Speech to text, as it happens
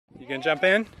gonna jump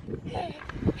in?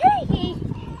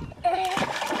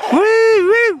 Woo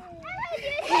woo!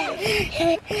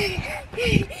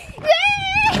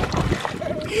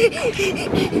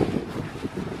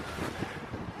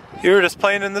 You were just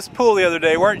playing in this pool the other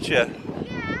day, weren't you? Yeah,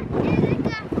 and it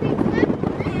got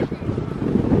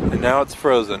freezing. And now it's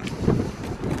frozen.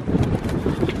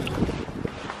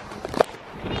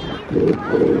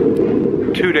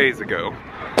 Two days ago,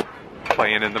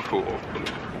 playing in the pool.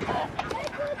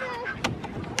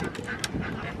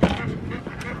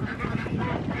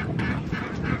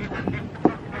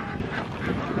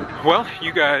 Well,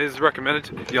 you guys recommended,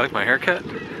 do you like my haircut?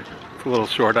 It's a little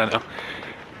short, I know.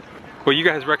 Well, you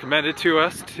guys recommended to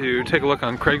us to take a look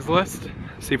on Craigslist,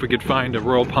 see if we could find a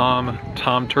Royal Palm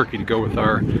Tom turkey to go with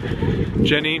our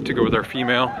Jenny, to go with our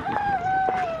female.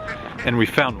 And we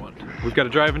found one. We've got to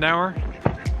drive an hour,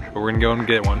 but we're gonna go and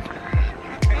get one.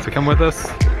 So come with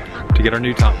us to get our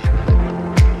new Tom.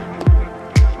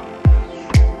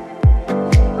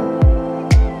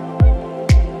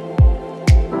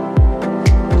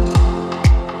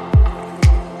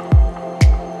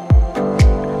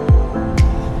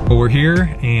 Well, we're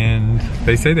here and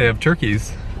they say they have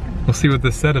turkeys. We'll see what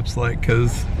this setup's like,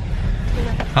 cause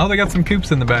oh, they got some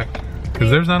coops in the back.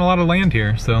 Cause there's not a lot of land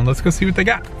here, so let's go see what they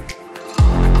got.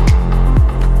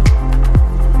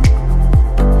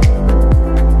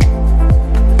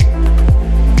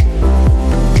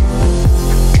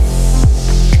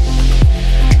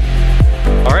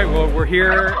 All right, well, we're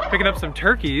here picking up some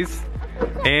turkeys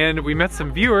and we met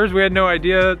some viewers. We had no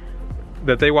idea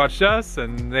that they watched us,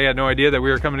 and they had no idea that we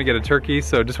were coming to get a turkey,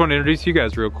 so just want to introduce you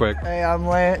guys real quick. Hey, I'm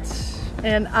Lance.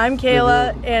 And I'm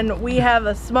Kayla, and we have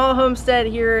a small homestead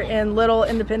here in Little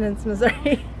Independence,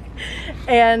 Missouri.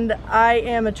 And I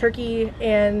am a turkey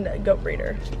and goat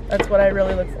breeder. That's what I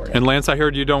really look for. And Lance, I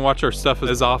heard you don't watch our stuff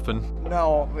as often.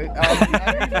 No,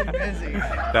 I'm even busy.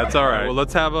 That's all right. Well,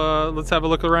 let's have a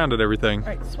look around at everything. All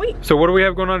right, sweet. So what do we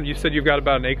have going on? You said you've got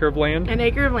about an acre of land? An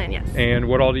acre of land, yes. And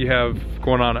what all do you have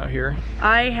going on out here?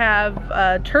 I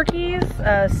have turkeys,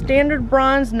 standard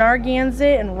bronze,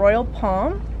 Narragansett, and Royal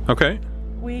Palm. Okay.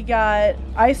 We got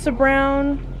Isa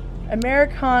Brown,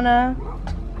 Americana,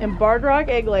 and Barred Rock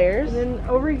egg layers. And then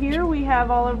over here we have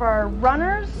all of our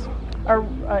runners, our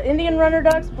Indian runner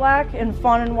ducks, black and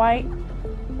fawn and white,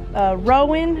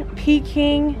 Rowan,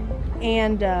 Peking,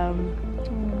 and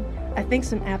I think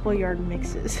some apple yard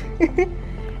mixes.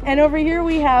 And over here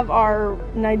we have our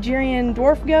Nigerian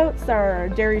dwarf goats, our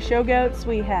dairy show goats.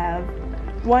 We have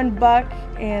one buck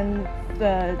and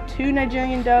the 2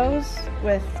 Nigerian does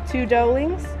with 2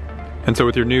 doelings. And so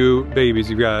with your new babies,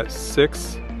 you've got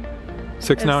 6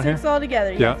 now here? 6 all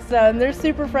together, yeah. Yes. And they're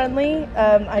super friendly.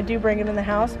 I do bring them in the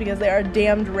house because they are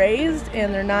damned raised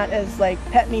and they're not as like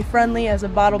pet me friendly as a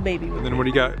bottle baby would. And then what do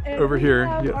you got over here?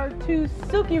 We have our 2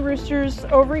 silky roosters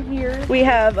over here. We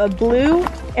have a blue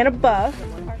and a buff.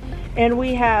 And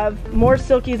we have more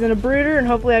silkies and a brooder, and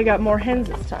hopefully I got more hens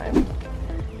this time,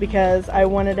 because I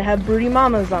wanted to have broody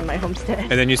mamas on my homestead.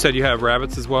 And then you said you have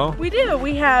rabbits as well? We do.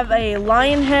 We have a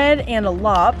lion head and a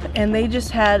lop, and they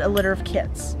just had a litter of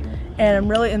kits.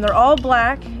 And they're all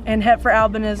black and het for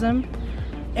albinism.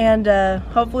 And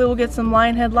hopefully we'll get some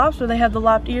lion head lops where they have the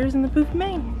lopped ears and the poof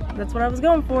mane. That's what I was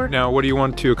going for. Now, what do you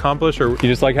want to accomplish? Or you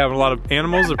just like having a lot of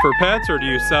animals for pets, or do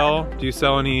you sell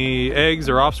any eggs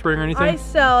or offspring or anything? I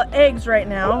sell eggs right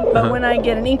now, but when I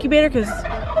get an incubator, because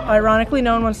ironically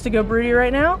no one wants to go broody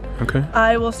right now, okay,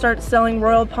 I will start selling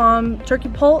Royal Palm turkey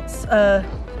poults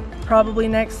probably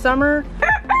next summer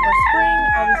or spring.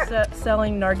 I'll be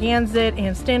selling Narragansett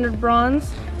and standard bronze.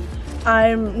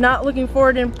 I'm not looking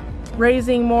forward to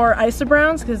raising more Isa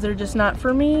Browns because they're just not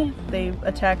for me. They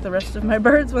attack the rest of my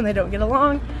birds when they don't get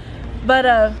along.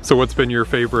 But so what's been your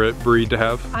favorite breed to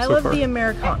have I so love far? the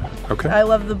Americana. Okay. I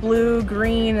love the blue,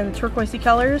 green, and the turquoisey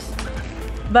colors.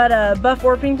 But Buff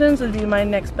Orpingtons would be my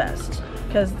next best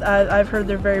because I've heard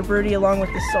they're very broody along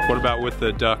with the silk. What about with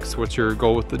the ducks? What's your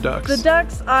goal with the ducks? The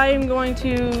ducks, I'm going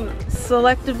to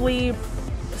selectively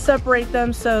separate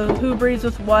them, so who breeds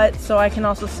with what, so I can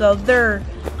also sell their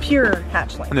pure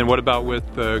hatchlings. And then what about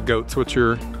with the goats? What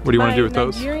do you want to do with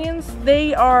those? Nigerians,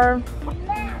 they are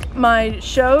my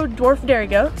show dwarf dairy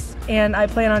goats, and I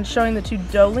plan on showing the 2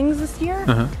 doelings this year.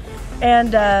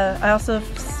 And I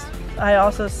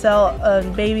also sell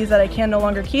babies that I can no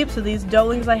longer keep, so these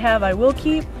doelings I have I will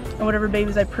keep, and whatever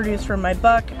babies I produce from my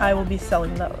buck, I will be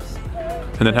selling those.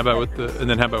 And then how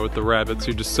about with the rabbits?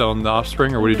 You just selling the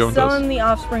offspring, or what are you doing with those? Selling the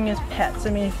offspring as pets. I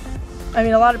mean,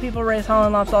 a lot of people raise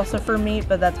Holland lops also for meat,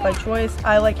 but that's by choice.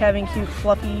 I like having cute,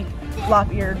 fluffy,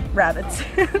 lop-eared rabbits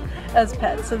as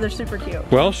pets, so they're super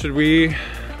cute. Well, should we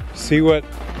see what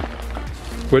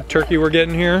what turkey we're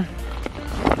getting here.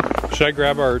 Should I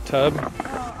grab our tub?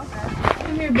 Oh, okay.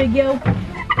 Come here, big yo.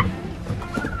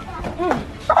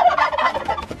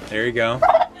 There you go.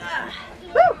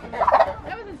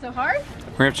 That wasn't so hard.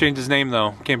 We're gonna have to change his name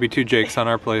though. Can't be two Jakes on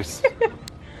our place.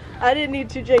 I didn't need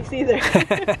two Jakes either.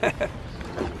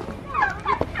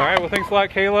 All right, well thanks a lot,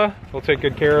 Kayla. We'll take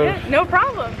good care of Yeah, no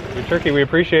problem. your turkey. We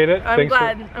appreciate it. I'm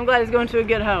glad it's going to a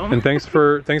good home. And thanks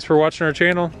for watching our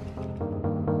channel.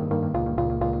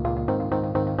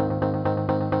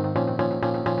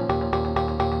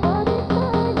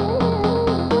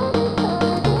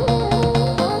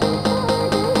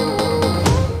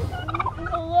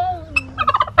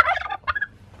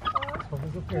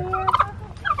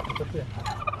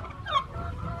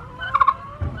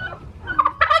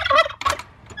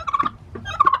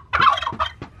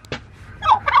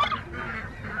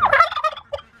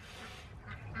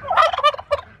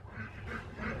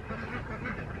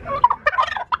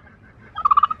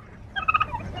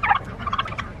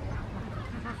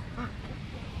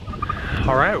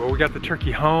 All right, well we got the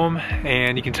turkey home,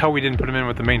 and you can tell we didn't put him in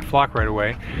with the main flock right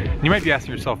away. And you might be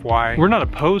asking yourself why. We're not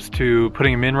opposed to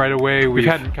putting him in right away. We've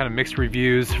had kind of mixed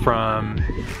reviews from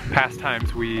past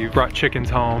times we brought chickens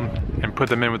home and put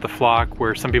them in with the flock,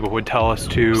 where some people would tell us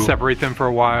to separate them for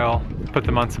a while, put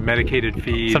them on some medicated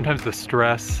feed. Sometimes the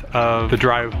stress of the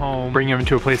drive home, bringing them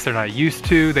into a place they're not used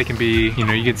to, they can be, you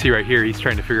know, you can see right here, he's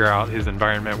trying to figure out his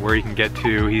environment, where he can get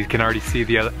to. He can already see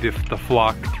the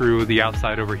flock through the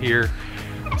outside over here.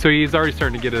 So he's already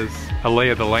starting to get a lay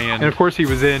of the land. And of course he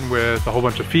was in with a whole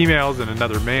bunch of females and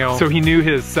another male. So he knew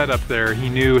his setup there. He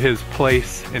knew his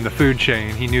place in the food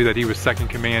chain. He knew that he was second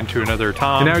command to another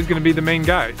Tom. And now he's gonna be the main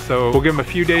guy. So we'll give him a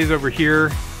few days over here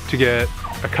to get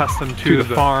accustomed to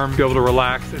the farm, be able to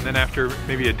relax. And then after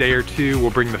maybe a day or two,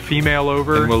 we'll bring the female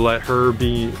over and we'll let her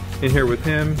be in here with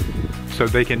him, so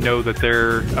they can know that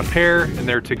they're a pair and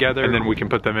they're together, and then we can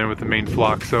put them in with the main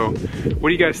flock. So what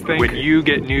do you guys think? When you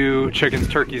get new chickens,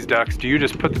 turkeys, ducks, do you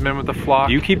just put them in with the flock?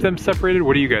 Do you keep them separated?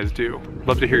 What do you guys do?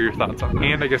 Love to hear your thoughts on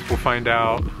it. And I guess we'll find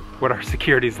out what our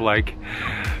security's like,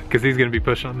 because he's gonna be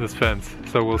pushing on this fence.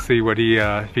 So we'll see what he,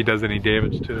 if he does any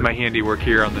damage to my handiwork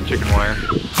here on the chicken wire.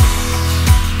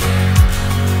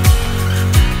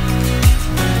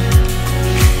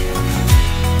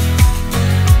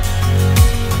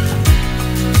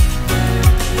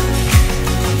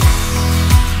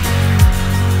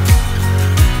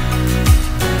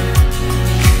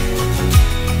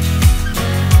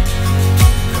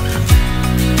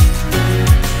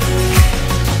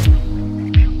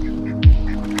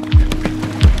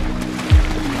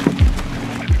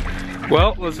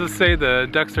 Well, let's just say the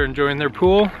ducks are enjoying their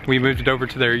pool. We moved it over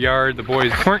to their yard. The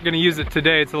boys weren't gonna use it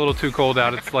today. It's a little too cold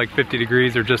out. It's like 50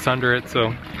 degrees or just under it,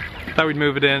 so thought we'd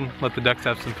move it in, let the ducks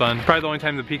have some fun. Probably the only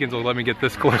time the pecans will let me get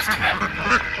this close to them.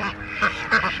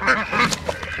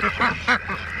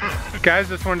 Guys,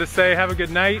 just wanted to say have a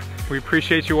good night. We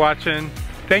appreciate you watching.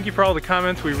 Thank you for all the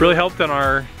comments. We really helped on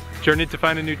our journey to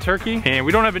find a new turkey. And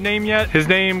we don't have a name yet. His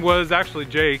name was actually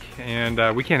Jake,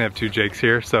 and we can't have two Jakes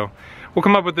here, so we'll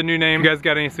come up with a new name. If you guys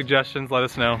got any suggestions, let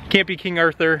us know. Can't be King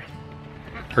Arthur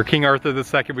or King Arthur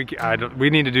II. We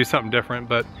need to do something different,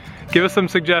 but give us some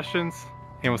suggestions,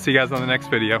 and we'll see you guys on the next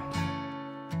video.